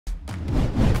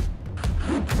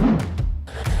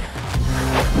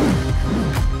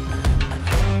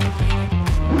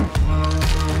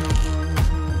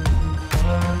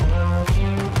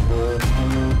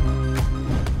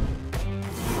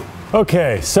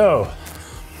Okay, so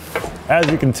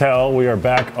as you can tell, we are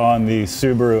back on the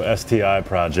Subaru STi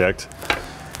project,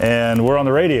 and we're on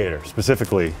the radiator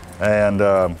specifically. And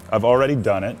I've already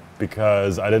done it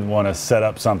because I didn't want to set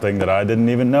up something that I didn't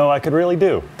even know I could really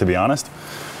do, to be honest.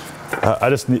 I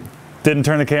just didn't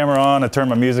turn the camera on. I turned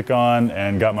my music on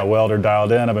and got my welder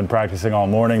dialed in. I've been practicing all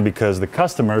morning because the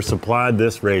customer supplied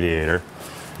this radiator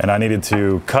and I needed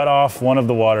to cut off one of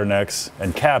the water necks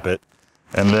and cap it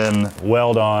and then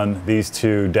weld on these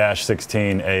two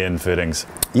 -16 AN fittings.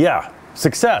 Yeah,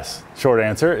 success. Short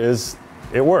answer is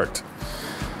it worked.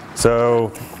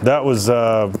 So that was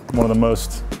one of the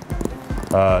most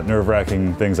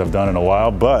nerve-wracking things I've done in a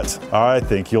while, but I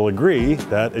think you'll agree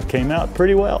that it came out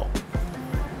pretty well.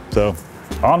 So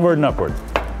onward and upward.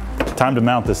 Time to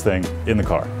mount this thing in the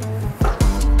car.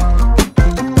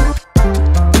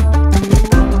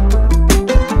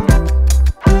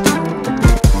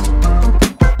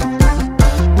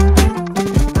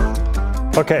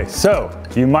 Okay, so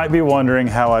you might be wondering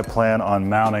how I plan on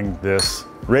mounting this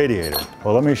radiator.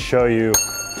 Well, let me show you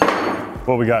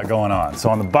what we got going on. So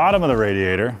on the bottom of the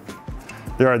radiator,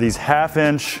 there are these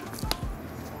 1/2-inch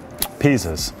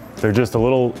pieces. They're just a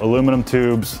little aluminum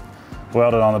tubes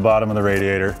welded on the bottom of the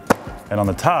radiator. And on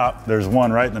the top, there's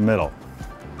one right in the middle,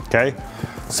 okay?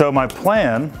 So my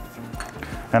plan,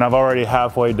 and I've already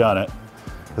halfway done it,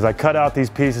 is I cut out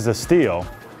these pieces of steel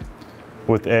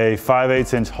with a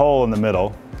 5/8-inch hole in the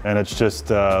middle, and it's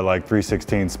just like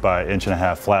 3/16 by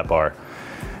 1.5 flat bar.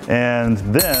 And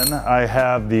then I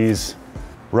have these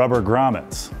rubber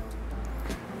grommets.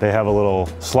 They have a little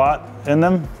slot in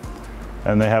them,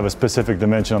 and they have a specific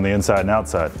dimension on the inside and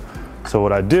outside. So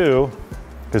what I do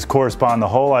is correspond the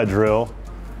hole I drill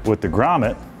with the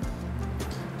grommet,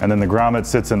 and then the grommet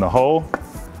sits in the hole,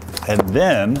 and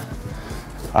then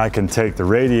I can take the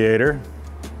radiator,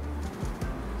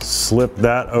 slip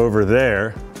that over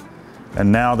there,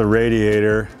 and now the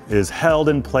radiator is held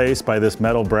in place by this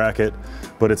metal bracket,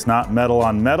 but it's not metal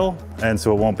on metal, and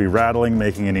so it won't be rattling,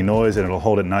 making any noise, and it'll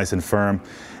hold it nice and firm,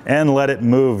 and let it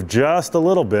move just a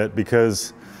little bit,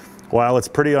 because while it's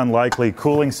pretty unlikely,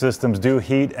 cooling systems do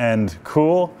heat and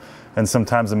cool, and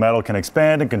sometimes the metal can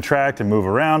expand and contract and move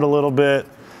around a little bit.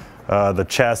 The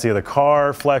chassis of the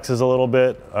car flexes a little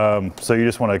bit, so you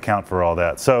just want to account for all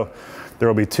that. So there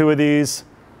will be 2 of these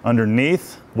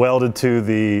underneath, welded to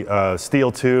the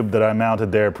steel tube that I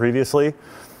mounted there previously,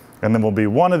 and then will be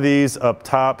 1 of these up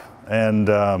top and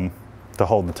to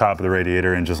hold the top of the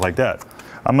radiator in just like that.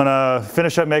 I'm gonna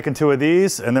finish up making 2 of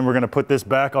these, and then we're gonna put this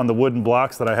back on the wooden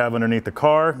blocks that I have underneath the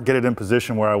car, get it in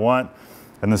position where I want,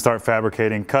 and then start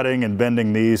fabricating, cutting and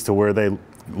bending these to where they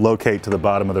locate to the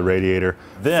bottom of the radiator.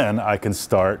 Then I can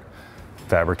start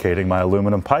fabricating my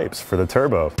aluminum pipes for the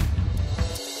turbo.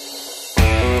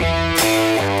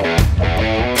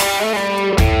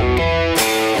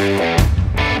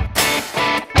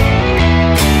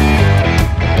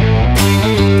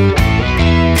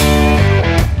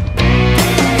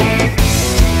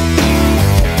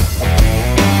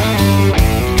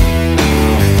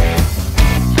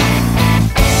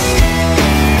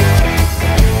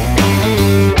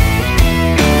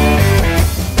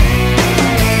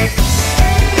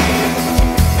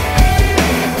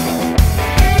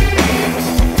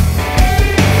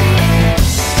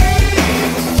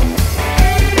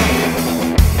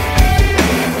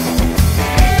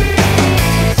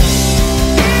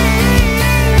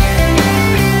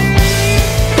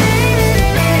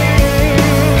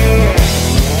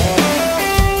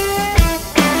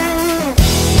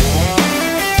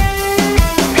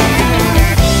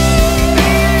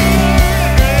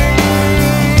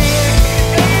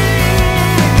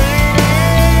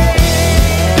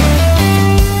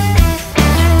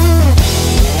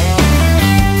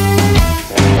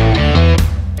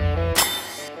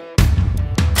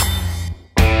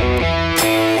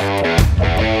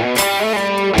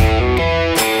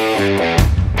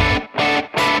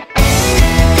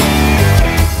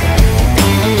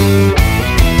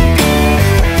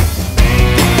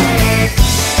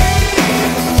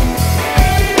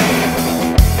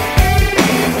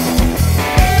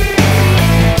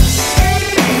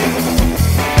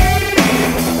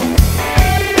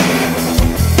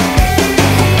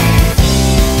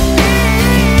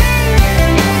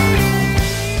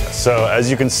 So as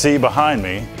you can see behind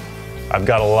me, I've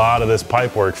got a lot of this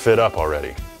pipework fit up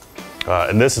already.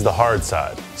 And this is the hard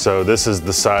side. So this is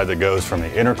the side that goes from the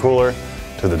intercooler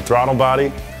to the throttle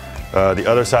body. The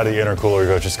other side of the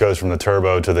intercooler just goes from the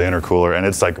turbo to the intercooler, and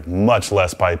it's like much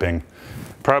less piping.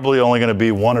 Probably only gonna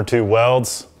be 1 or 2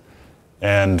 welds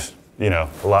and, you know,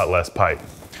 a lot less pipe.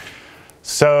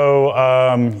 So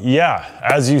yeah,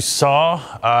 as you saw,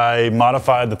 I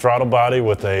modified the throttle body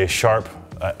with a sharp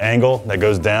angle that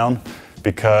goes down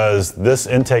because this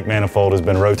intake manifold has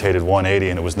been rotated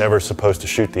 180 and it was never supposed to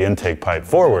shoot the intake pipe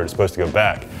forward, it's supposed to go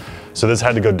back. So this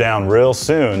had to go down real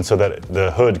soon so that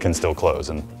the hood can still close.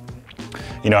 And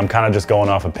you know, I'm kind of just going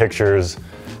off of pictures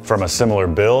from a similar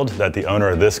build that the owner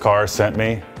of this car sent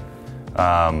me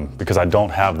because I don't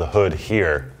have the hood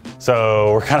here.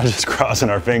 So we're kind of just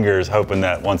crossing our fingers, hoping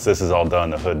that once this is all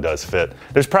done, the hood does fit.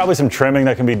 There's probably some trimming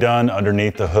that can be done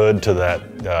underneath the hood to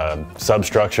that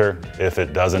substructure if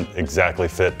it doesn't exactly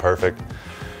fit perfect,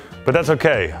 but that's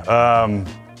okay.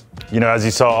 You know, as you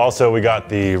saw also, we got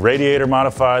the radiator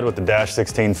modified with the dash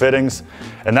 16 fittings,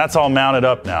 and that's all mounted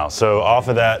up now. So off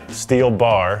of that steel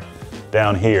bar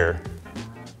down here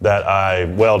that I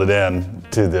welded in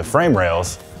to the frame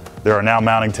rails, there are now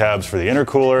mounting tabs for the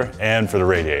intercooler and for the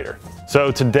radiator.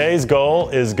 So today's goal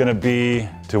is gonna be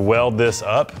to weld this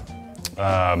up,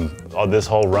 this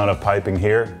whole run of piping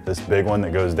here, this big one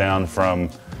that goes down from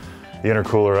the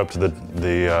intercooler up to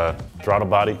the throttle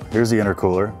body. Here's the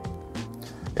intercooler.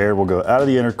 Air will go out of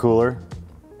the intercooler,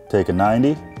 take a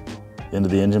 90 into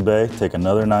the engine bay, take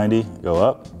another 90, go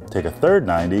up, take a third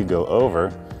 90, go over,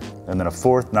 and then a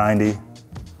fourth 90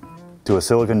 to a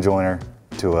silicone joiner,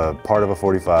 to a part of a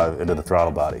 45 into the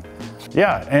throttle body.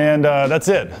 Yeah, and that's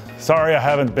it. Sorry I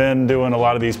haven't been doing a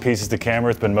lot of these pieces to camera.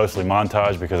 It's been mostly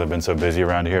montage because I've been so busy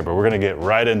around here, but we're gonna get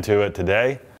right into it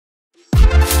today.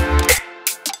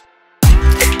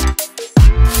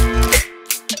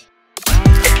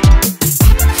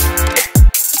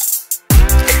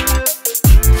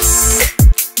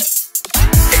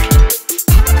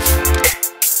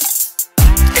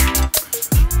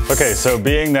 Okay, so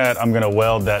being that I'm gonna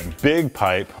weld that big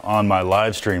pipe on my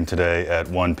live stream today at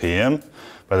 1 p.m.,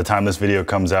 by the time this video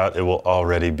comes out, it will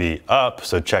already be up,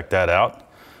 so check that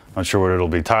out. Not sure what it'll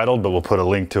be titled, but we'll put a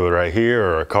link to it right here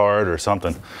or a card or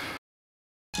something.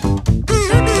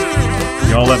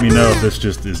 Y'all let me know if this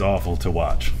just is awful to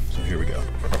watch. So here we go.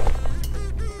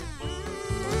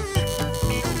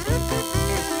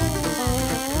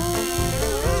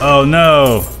 Oh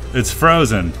no, it's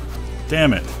frozen.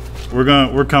 Damn it.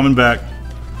 We're coming back.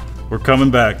 We're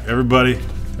coming back. Everybody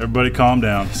calm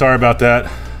down. Sorry about that.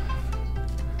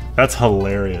 That's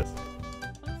hilarious.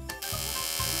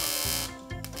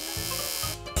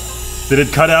 Did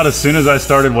it cut out as soon as I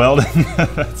started welding?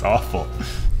 That's awful.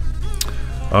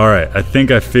 All right, I think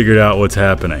I figured out what's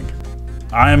happening.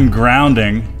 I am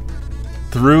grounding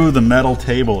through the metal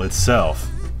table itself.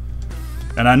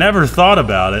 And I never thought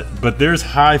about it, but there's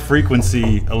high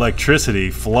frequency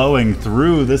electricity flowing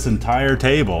through this entire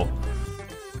table.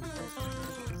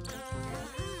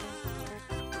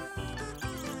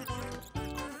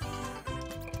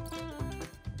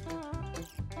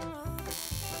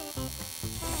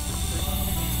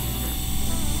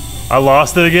 I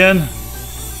lost it again?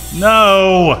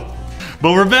 No!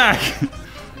 But we're back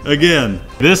again.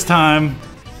 This time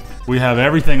we have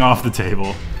everything off the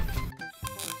table.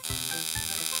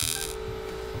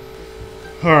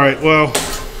 All right, well,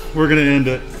 we're gonna end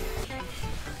it.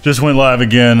 Just went live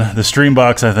again. The stream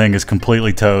box, I think, is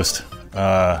completely toast.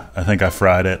 I think I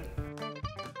fried it.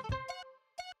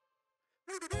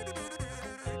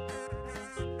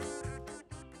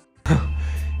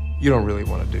 You don't really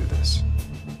want to do this.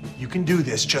 You can do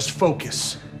this, just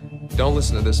focus. Don't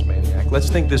listen to this maniac. Let's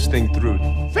think this thing through.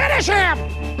 Finish him!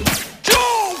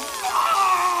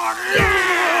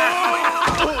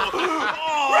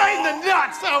 Right in the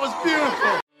nuts, that was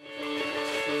beautiful.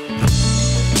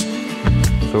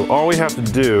 So all we have to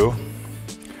do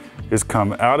is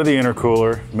come out of the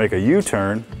intercooler, make a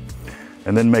U-turn,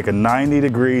 and then make a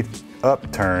 90-degree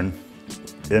upturn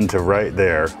into right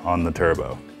there on the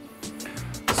turbo.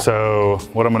 So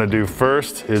what I'm gonna do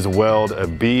first is weld a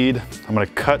bead. I'm gonna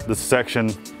cut the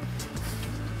section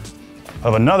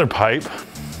of another pipe.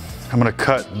 I'm gonna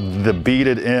cut the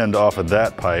beaded end off of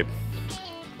that pipe,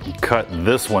 cut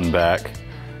this one back,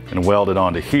 and weld it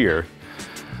onto here.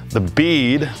 The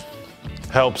bead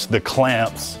helps the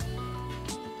clamps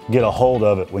get a hold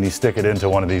of it when you stick it into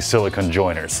one of these silicone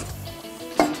joiners.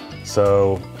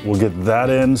 So we'll get that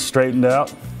end straightened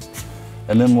out,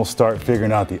 and then we'll start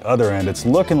figuring out the other end. It's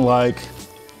looking like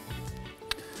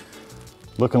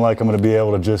I'm gonna be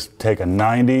able to just take a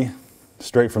 90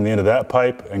 straight from the end of that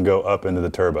pipe and go up into the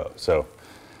turbo. So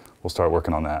we'll start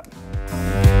working on that.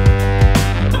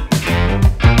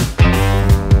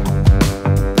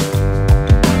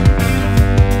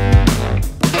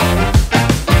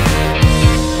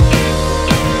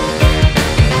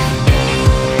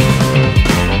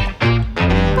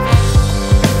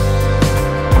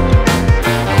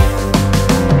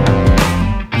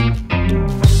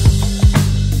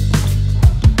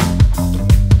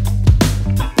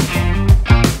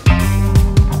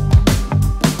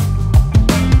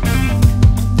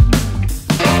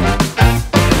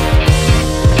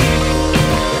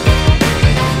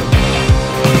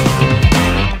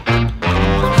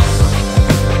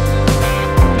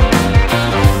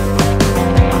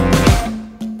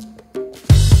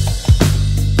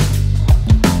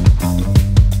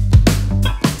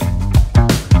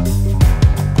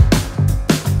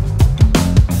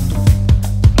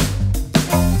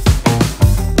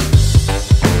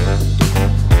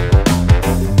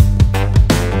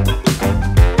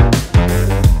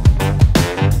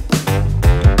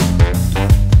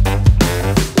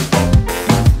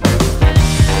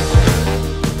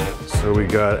 So we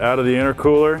got out of the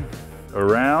intercooler,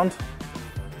 around,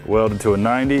 welded to a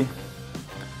 90,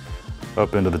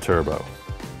 up into the turbo.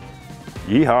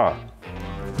 Yeehaw.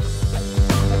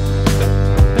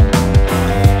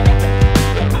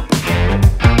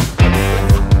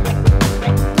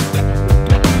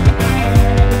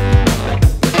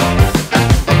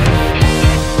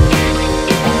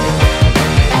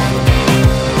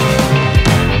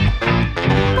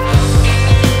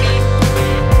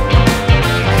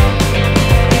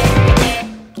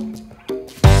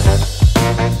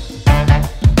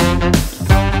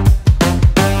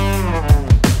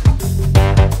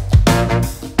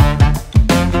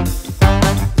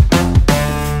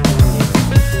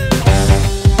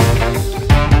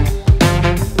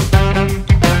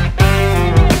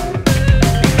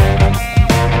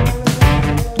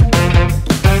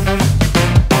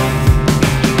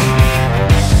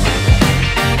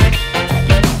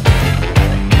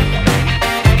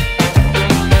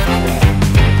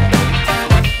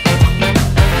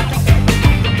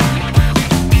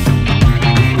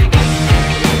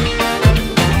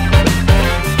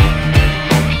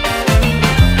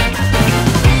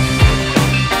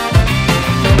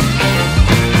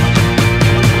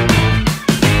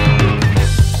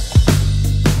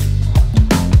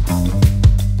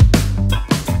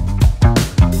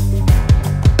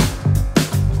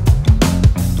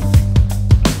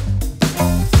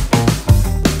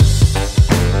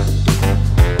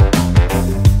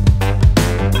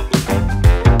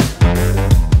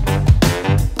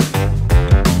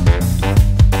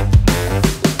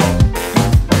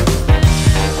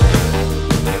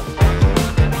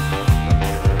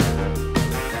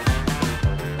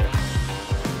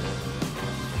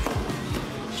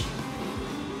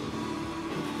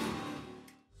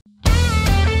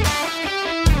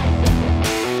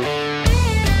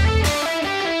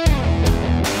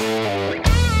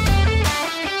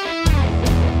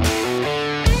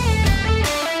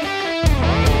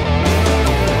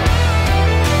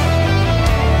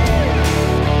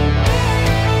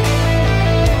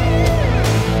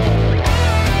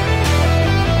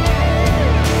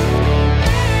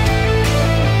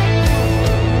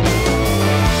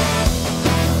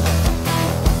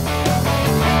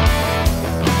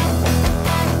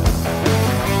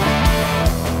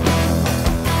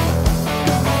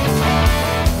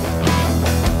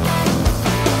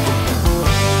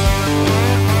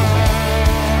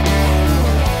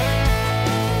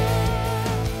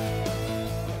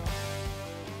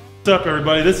 What's up,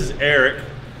 everybody? This is Eric.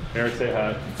 Eric, say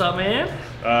hi. What's up, man?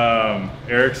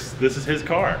 This is his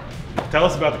car. Tell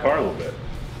us about the car a little bit.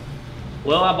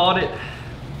 Well, I bought it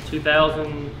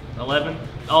 2011,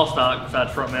 all stock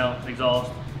besides front mount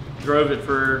exhaust. Drove it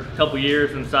for a couple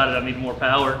years and decided I needed more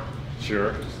power.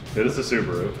 Sure. It is a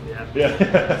Subaru.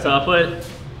 Yeah. So I put,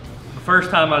 the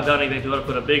first time I've done anything to it, I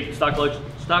put a big stock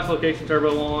location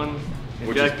turbo on.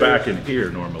 Which is back in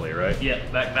here normally, right? Yeah,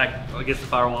 back against the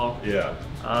firewall. Yeah.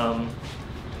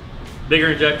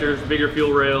 Bigger injectors, bigger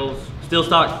fuel rails, still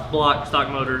stock block, stock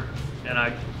motor, and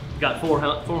I got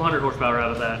 400 horsepower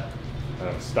out of that. Out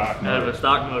of a stock motor. Out of a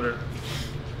stock motor.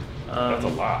 That's a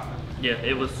lot. Yeah,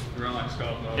 it was. Run like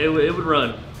stock motor. It would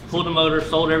run. Pulled the motor,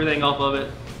 sold everything off of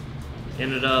it.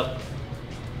 Ended up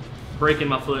breaking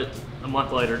my foot a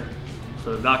month later.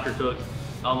 So the doctor took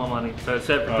all my money. So it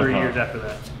sat for 3 years after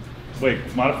that. Wait,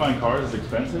 modifying cars is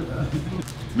expensive?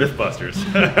 Mythbusters.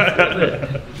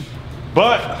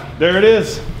 But there it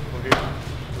is.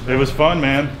 It was fun,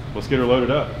 man. Let's get her loaded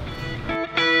up.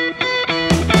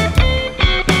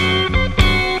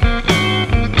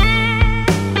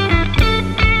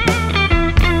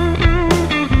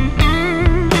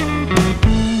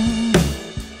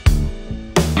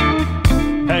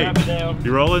 Hey,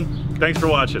 you rolling? Thanks for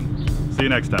watching. See you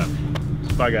next time.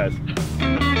 Bye, guys.